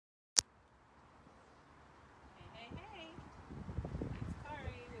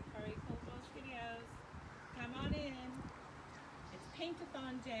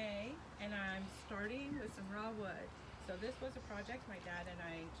Monday and I'm starting with some raw wood. So this was a project my dad and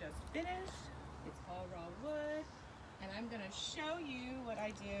I just finished. It's all raw wood and I'm going to show you what I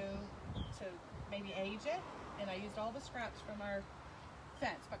do to maybe age it. And I used all the scraps from our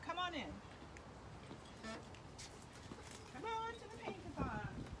fence, but come on in. Come on to the paint-a-thon.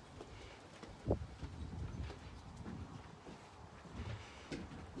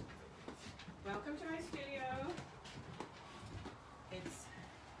 Welcome to my studio. It's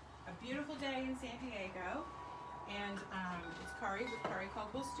a beautiful day in San Diego, and it's Kari with Kari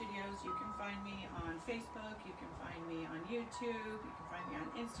Caldwell Studios. You can find me on Facebook, you can find me on YouTube, you can find me on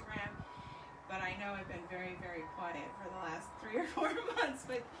Instagram, but I know I've been very, very quiet for the last 3 or 4 months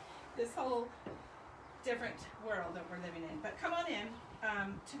with this whole different world that we're living in. But come on in.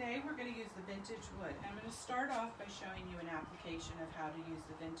 Today we're going to use the vintage wood. I'm going to start off by showing you an application of how to use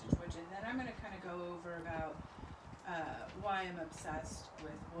the vintage wood, and then I'm going to kind of go over about why I'm obsessed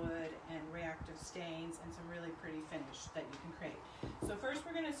with wood and reactive stains and some really pretty finish that you can create. So first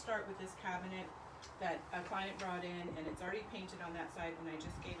we're going to start with this cabinet that a client brought in, and it's already painted on that side, and I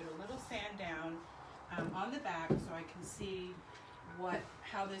just gave it a little sand down on the back so I can see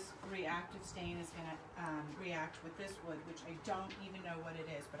how this reactive stain is going to react with this wood, which I don't even know what it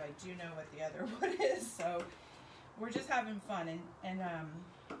is, but I do know what the other wood is. So we're just having fun, and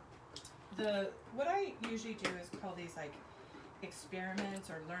what I usually do is call these like experiments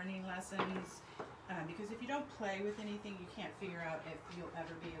or learning lessons, because if you don't play with anything, you can't figure out if you'll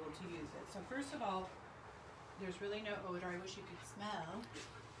ever be able to use it. So first of all, there's really no odor. I wish you could smell.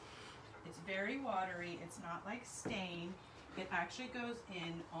 It's very watery. It's not like stain. It actually goes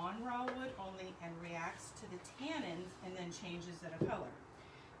in on raw wood only and reacts to the tannins and then changes it a color.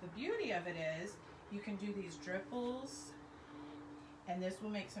 The beauty of it is you can do these dripples, and this will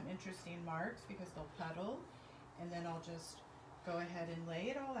make some interesting marks because they'll puddle, and then I'll just go ahead and lay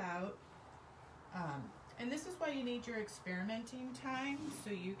it all out. And this is why you need your experimenting time,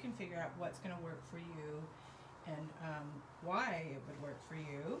 so you can figure out what's going to work for you and why it would work for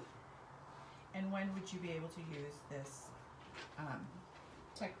you, and when would you be able to use this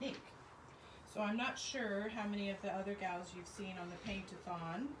technique. So I'm not sure how many of the other gals you've seen on the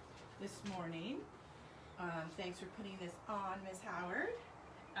paint-a-thon this morning. Thanks for putting this on, Miss Howard.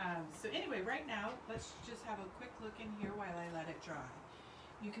 So anyway, right now, let's just have a quick look in here while I let it dry.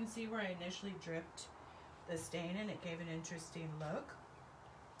 You can see where I initially dripped the stain and it gave an interesting look.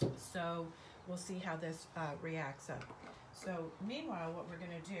 So we'll see how this reacts up. So meanwhile, what we're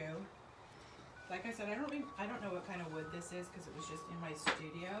gonna do, like I said, I don't know what kind of wood this is because it was just in my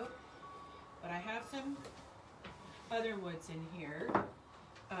studio, but I have some other woods in here.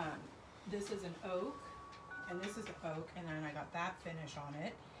 This is an oak, and this is an oak, and then I got that finish on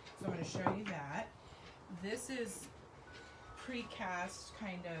it. So I'm going to show you that. This is precast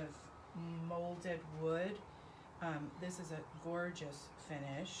kind of molded wood. This is a gorgeous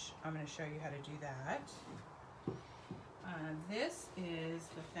finish. I'm going to show you how to do that. This is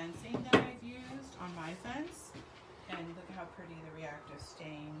the fencing that I've used on my fence, and look at how pretty the reactive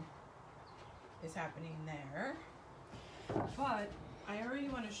stain is happening there. But I already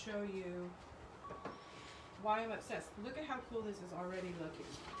want to show you why I'm obsessed. Look at how cool this is already looking.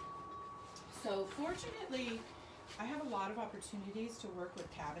 So fortunately, I have a lot of opportunities to work with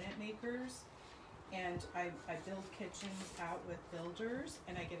cabinet makers, and I build kitchens out with builders,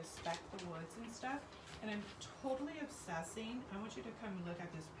 and I get to spec the woods and stuff, and I'm totally obsessing. I want you to come and look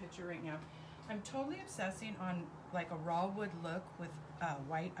at this picture right now. I'm totally obsessing on like a raw wood look with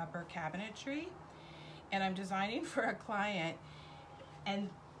white upper cabinetry, and I'm designing for a client, and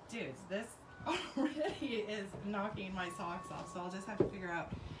dudes, this already is knocking my socks off, so I'll just have to figure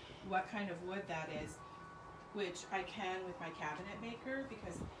out what kind of wood that is, which I can with my cabinet maker,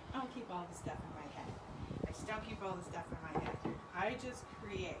 because I don't keep all the stuff in my head. I just don't keep all the stuff in my head. I just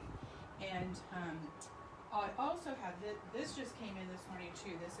create. And I also have this just came in this morning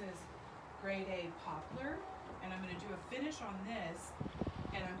too. This is grade A poplar, and I'm going to do a finish on this,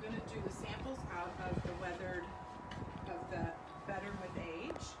 and I'm going to do the samples out of the weathered, of the Better with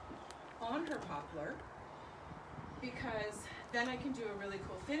Age on her poplar, because then I can do a really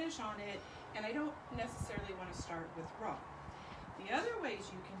cool finish on it, and I don't necessarily want to start with raw. The other ways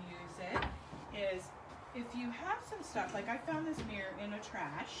you can use it is if you have some stuff, like I found this mirror in a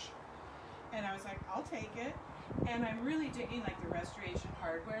trash, and I was like, I'll take it, and I'm really digging like the Restoration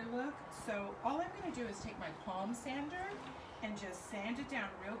Hardware look, so all I'm going to do is take my palm sander and just sand it down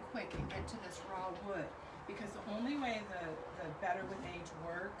real quick and get to this raw wood, because the only way the Better with Age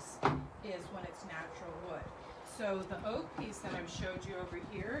works is when it's natural wood. So the oak piece that I showed you over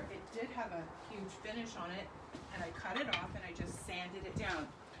here, it did have a huge finish on it, and I cut it off and I just sanded it down.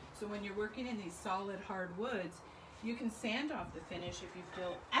 So when you're working in these solid hard woods, you can sand off the finish if you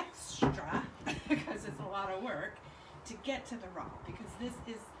feel extra, because it's a lot of work, to get to the raw, because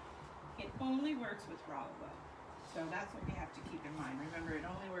it only works with raw wood. So that's what you have to keep in mind. Remember, it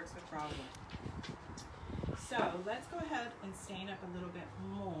only works with raw wood. So let's go ahead and stain up a little bit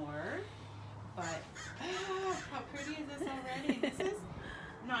more. But how pretty is this already? This is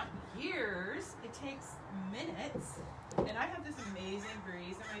not years, it takes minutes. And I have this amazing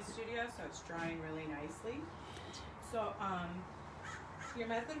breeze in my studio, so it's drying really nicely. So your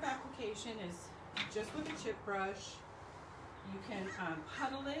method of application is just with a chip brush. You can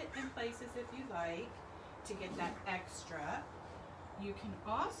puddle it in places if you like to get that extra. You can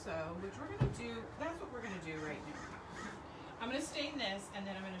also, which we're going to do, that's what we're going to do right now. I'm going to stain this, and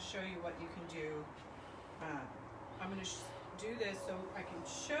then I'm going to show you what you can do. I'm going to do this so I can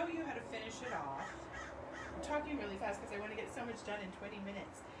show you how to finish it off. I'm talking really fast because I want to get so much done in 20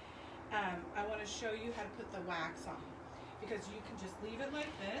 minutes. I want to show you how to put the wax on, because you can just leave it like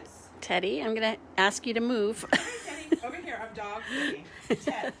this. Teddy, I'm going to ask you to move. Teddy, over here, I'm dog sitting.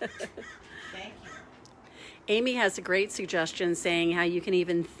 Ted, thank you. Amy has a great suggestion saying how you can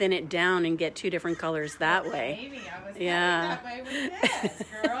even thin it down and get 2 different colors that way. Amy, I was that way with this,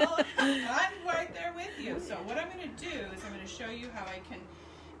 girl. I'm right there with you. So what I'm going to do is I'm going to show you how I can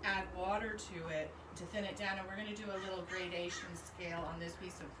add water to it to thin it down, and we're going to do a little gradation scale on this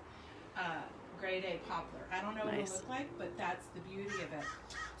piece of grade A poplar. I don't know what it'll look like, but that's the beauty of it.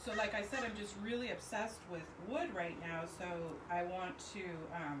 So like I said, I'm just really obsessed with wood right now, so I want to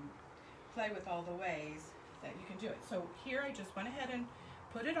play with all the ways that you can do it. So here I just went ahead and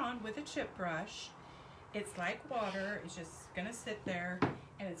put it on with a chip brush. It's like water, it's just gonna sit there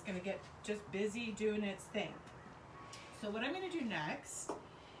and it's gonna get just busy doing its thing. So what I'm gonna do next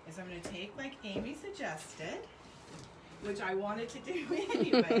is I'm gonna take, like Amy suggested, which I wanted to do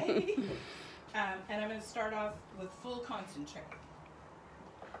anyway, and I'm gonna start off with full concentrate.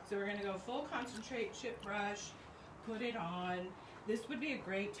 So we're gonna go full concentrate, chip brush, put it on. This would be a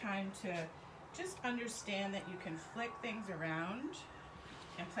great time to just understand that you can flick things around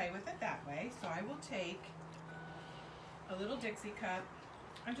and play with it that way. So I will take a little Dixie cup.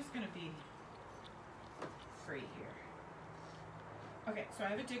 I'm just going to be free here. Okay, so I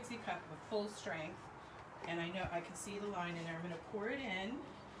have a Dixie cup with full strength, and I know I can see the line in there. I'm going to pour it in,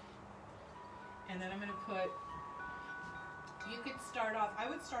 and then I'm going to put, you could start off, I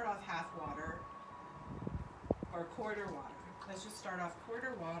would start off half water or quarter water. Let's just start off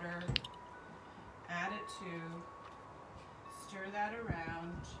quarter water. Add it to, stir that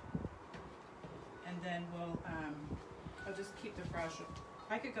around, and then I'll just keep the brush.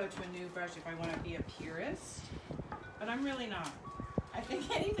 I could go to a new brush if I want to be a purist, but I'm really not. I think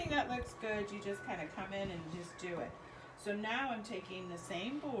anything that looks good, you just kind of come in and just do it. So now I'm taking the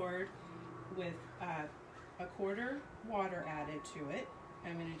same board with a quarter water added to it.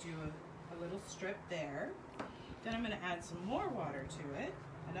 I'm going to do a little strip there. Then I'm going to add some more water to it.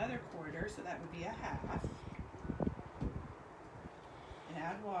 Another quarter, so that would be a half. And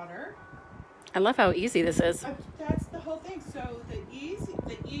add water. I love how easy this is. That's the whole thing. So the ease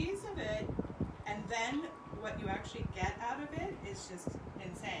of it, and then what you actually get out of it is just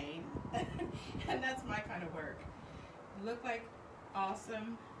insane. And that's my kind of work. Look like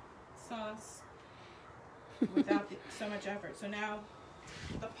awesome sauce without so much effort. So now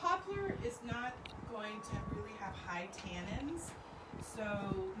the poplar is not going to really have high tannins. So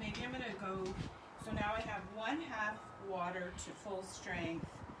maybe I'm going to go, so now I have 1/2 water to full strength.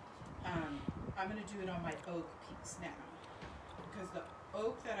 I'm going to do it on my oak piece now, because the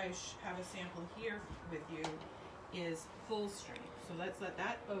oak that I have a sample here with you is full strength. So let's let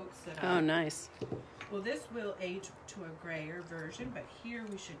that oak sit up. Oh, nice. Well, this will age to a grayer version, but here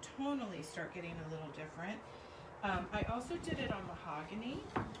we should tonally start getting a little different. I also did it on mahogany,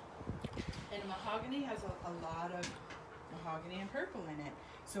 and mahogany has a lot of mahogany and purple in it,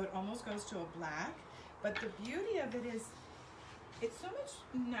 so it almost goes to a black. But the beauty of it is it's so much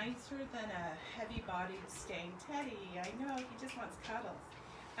nicer than a heavy-bodied stain. Teddy, I know, he just wants cuddles.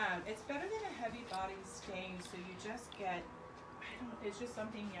 It's better than a heavy-bodied stain, so you just get, it's just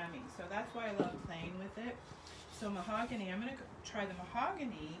something yummy. So that's why I love playing with it. So mahogany, I'm going to try the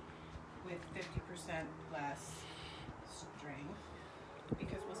mahogany with 50% less strength,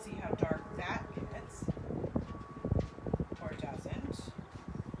 because we'll see how dark that gets. Or doesn't.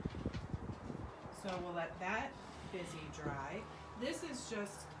 So we'll let that busy dry. This is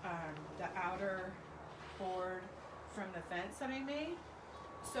just the outer board from the fence that I made.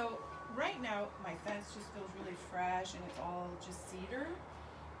 So right now my fence just feels really fresh and it's all just cedar,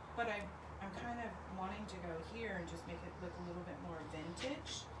 but I'm kind of wanting to go here and just make it look a little bit more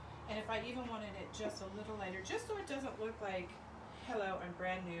vintage. And if I even wanted it just a little lighter, just so it doesn't look like, hello, I'm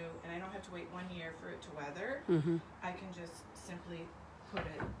brand new and I don't have to wait 1 year for it to weather, I can just simply put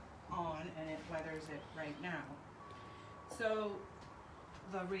it on and it weathers it right now. So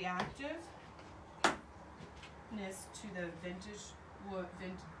the reactiveness to the vintage wood,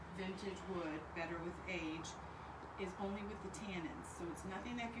 better with age, is only with the tannins. So it's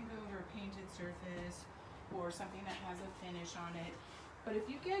nothing that can go over a painted surface or something that has a finish on it. But if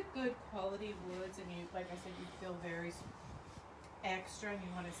you get good quality woods and you, like I said, you feel very extra and you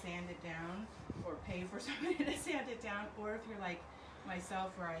want to sand it down or pay for somebody to sand it down, or if you're like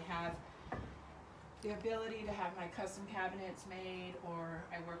myself where I have the ability to have my custom cabinets made, or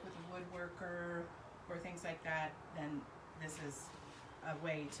I work with a woodworker or things like that, then this is a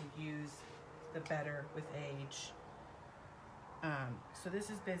way to use the better with age. So this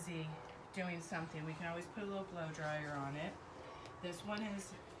is busy doing something. We can always put a little blow dryer on it. This one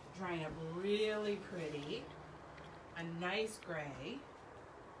is drying up really pretty, a nice gray.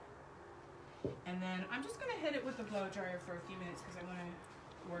 And then I'm just gonna hit it with the blow dryer for a few minutes because I want to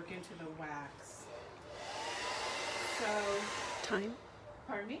work into the wax. So, Time?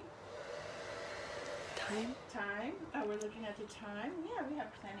 pardon me? Time? Time? Oh, we're looking at the time? Yeah, we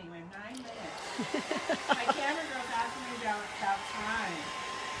have plenty. We have 9 minutes. My camera girl's asking me about time.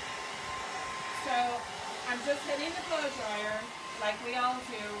 So, I'm just hitting the blow dryer like we all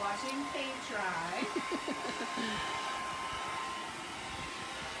do, watching paint dry.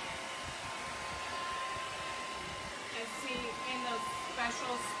 And see in those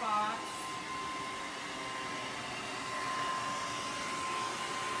special spots.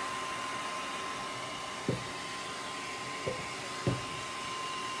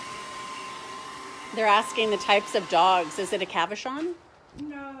 They're asking the types of dogs. Is it a Cavachon?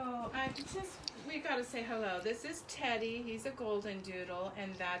 No, we gotta say hello. This is Teddy, he's a golden doodle,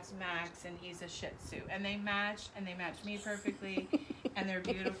 and that's Max, and he's a Shih Tzu. And they match me perfectly, and they're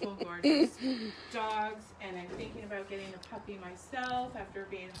beautiful, gorgeous dogs. And I'm thinking about getting a puppy myself after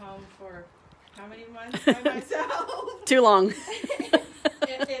being home for how many months by myself? Too long.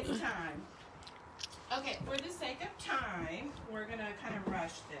 It's time. Okay, for the sake of time, we're gonna kind of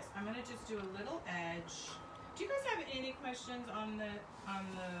rush this. I'm gonna just do a little edge. Do you guys have any questions on the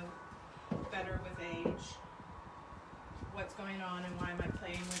better with age? What's going on and why am I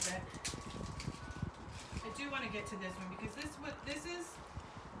playing with it? I do want to get to this one because this is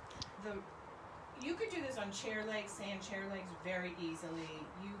the, you could do this on chair legs, sand chair legs very easily.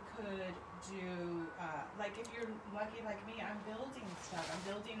 You could do, like if you're lucky like me, I'm building stuff. I'm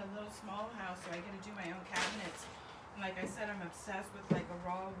building a little small house, so I get to do my own cabinets. And like I said, I'm obsessed with like a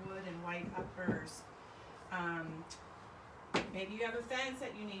raw wood and white uppers. Maybe you have a fence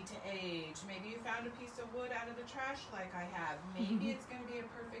that you need to age. Maybe you found a piece of wood out of the trash like I have. Maybe it's going to be a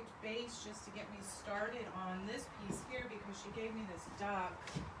perfect base just to get me started on this piece here because she gave me this duck.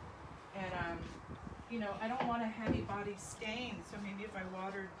 And, you know, I don't want a heavy body stain. So maybe if I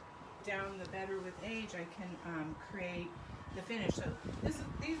water down the better with age, I can create the finish. So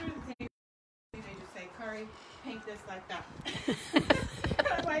these are the things they just say, Kari, paint this like that.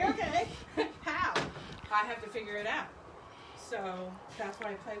 I'm like, okay, how? I have to figure it out. So that's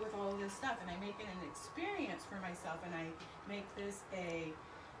why I play with all of this stuff, and I make it an experience for myself, and I make this a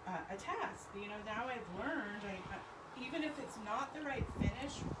task. You know, now I've learned, even if it's not the right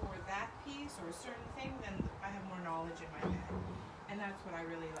finish for that piece or a certain thing, then I have more knowledge in my head, and that's what I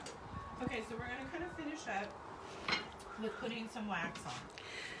really like. Okay, so we're going to kind of finish up with putting some wax on.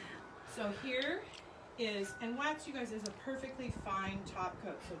 So here is, and wax, you guys, is a perfectly fine top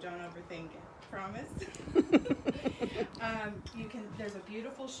coat, so don't overthink it. Promise. There's a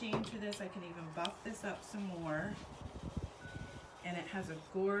beautiful sheen to this. I can even buff this up some more. And it has a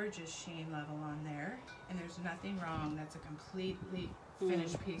gorgeous sheen level on there. And there's nothing wrong. That's a completely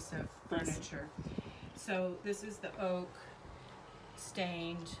finished piece of furniture. So this is the oak,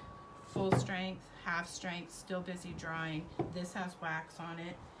 stained, full strength, half strength, still busy drying. This has wax on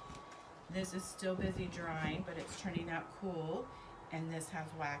it. This is still busy drying, but it's turning out cool. And this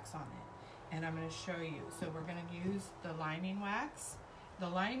has wax on it. And I'm going to show you. So we're going to use the liming wax. The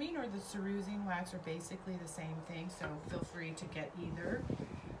liming or the cerusing wax are basically the same thing, so feel free to get either.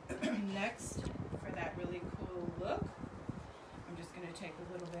 Next, for that really cool look, I'm just going to take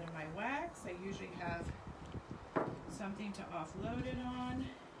a little bit of my wax. I usually have something to offload it on,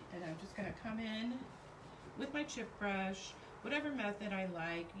 and I'm just going to come in with my chip brush, whatever method I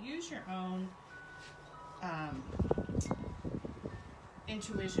like. Use your own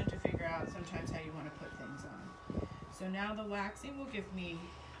intuition to figure out sometimes how you want to put things on. So now the waxing will give me,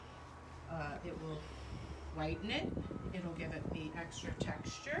 it will whiten it, it'll give it the extra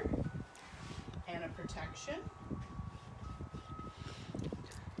texture and a protection.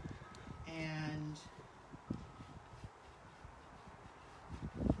 And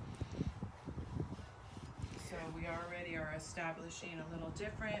so we already are establishing a little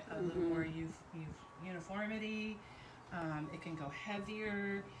different, a little more uniformity. It can go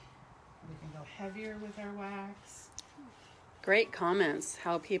heavier. We can go heavier with our wax. Great comments.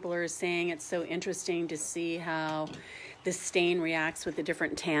 How people are saying it's so interesting to see how the stain reacts with the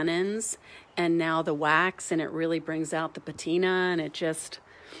different tannins and now the wax, and it really brings out the patina, and it just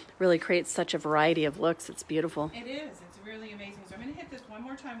really creates such a variety of looks. It's beautiful. It is. It's really amazing. So I'm going to hit this one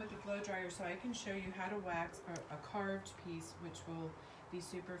more time with the blow dryer so I can show you how to wax a carved piece, which will be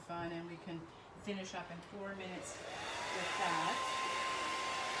super fun, and we can finish up in 4 minutes with that.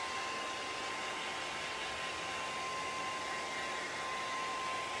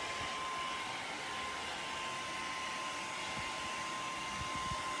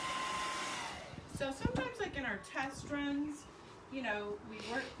 So sometimes, like in our test runs, you know, we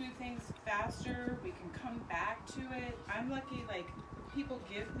work through things faster, we can come back to it. I'm lucky, like, people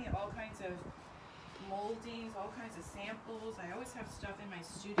give me all kinds of moldings, all kinds of samples. I always have stuff in my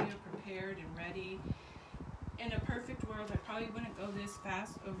studio prepared and ready. In a perfect world, I probably wouldn't go this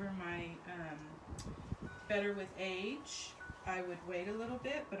fast over my Better with Age. I would wait a little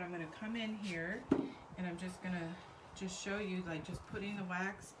bit, but I'm going to come in here and I'm just going to just show you, like, just putting the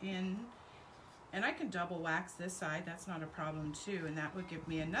wax in. And I can double wax this side, that's not a problem too, and that would give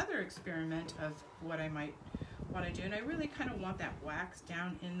me another experiment of what I might want to do. And I really kind of want that wax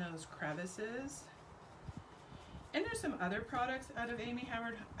down in those crevices. And there's some other products out of Amy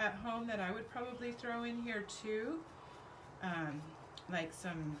Howard at Home that I would probably throw in here too. Like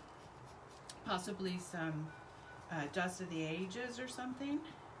some, possibly some Dust of the Ages or something.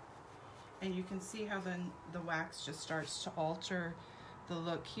 And you can see how then the wax just starts to alter the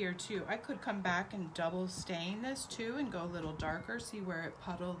look here too. I could come back and double stain this too and go a little darker, see where it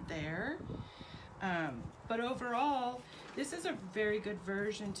puddled there. But overall, this is a very good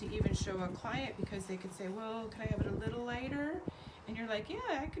version to even show a client, because they could say, well, can I have it a little lighter? And you're like,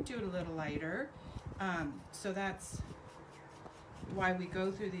 yeah, I could do it a little lighter. So that's why we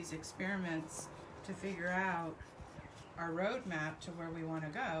go through these experiments to figure out our roadmap to where we want to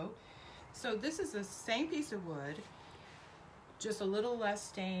go. So this is the same piece of wood, just a little less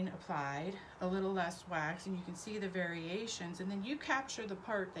stain applied, a little less wax, and you can see the variations, and then you capture the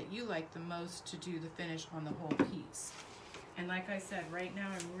part that you like the most to do the finish on the whole piece. And like I said, right now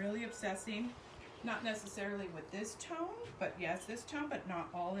I'm really obsessing, not necessarily with this tone, but yes, this tone, but not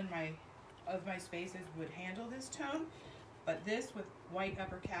all of my spaces would handle this tone. But this with white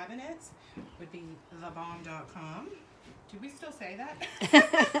upper cabinets would be thebomb.com. Do we still say that?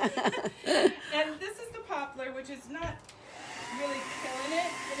 And this is the poplar, which is not really killing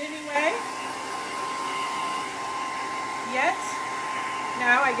it in any way yet.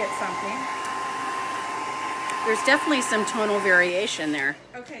 Now I get something. There's definitely some tonal variation there.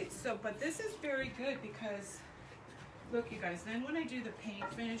 Okay, so, but this is very good because, look you guys, then when I do the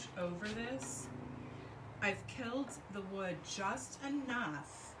paint finish over this, I've killed the wood just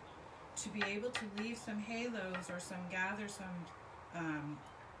enough to be able to leave some halos or gather some,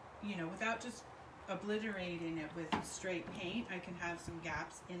 you know, without just obliterating it with straight paint. I can have some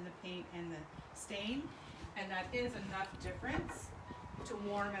gaps in the paint and the stain, and that is enough difference to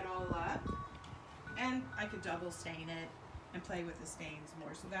warm it all up. And I could double stain it and play with the stains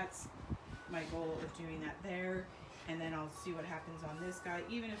more. So that's my goal of doing that there. And then I'll see what happens on this guy.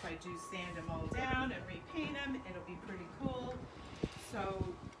 Even if I do sand them all down and repaint them, it'll be pretty cool. So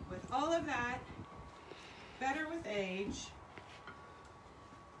with all of that, Better with Age,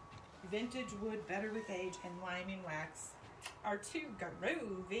 Vintage Wood Better with Age, and Liming Wax are two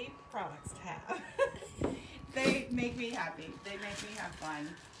groovy products to have. They make me happy. They make me have fun.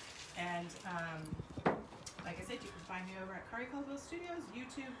 And like I said, you can find me over at Kari Caldwell Studios,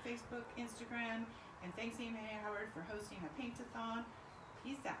 YouTube, Facebook, Instagram. And thanks, Amy Howard, for hosting a paint-a-thon.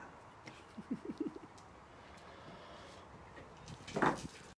 Peace out.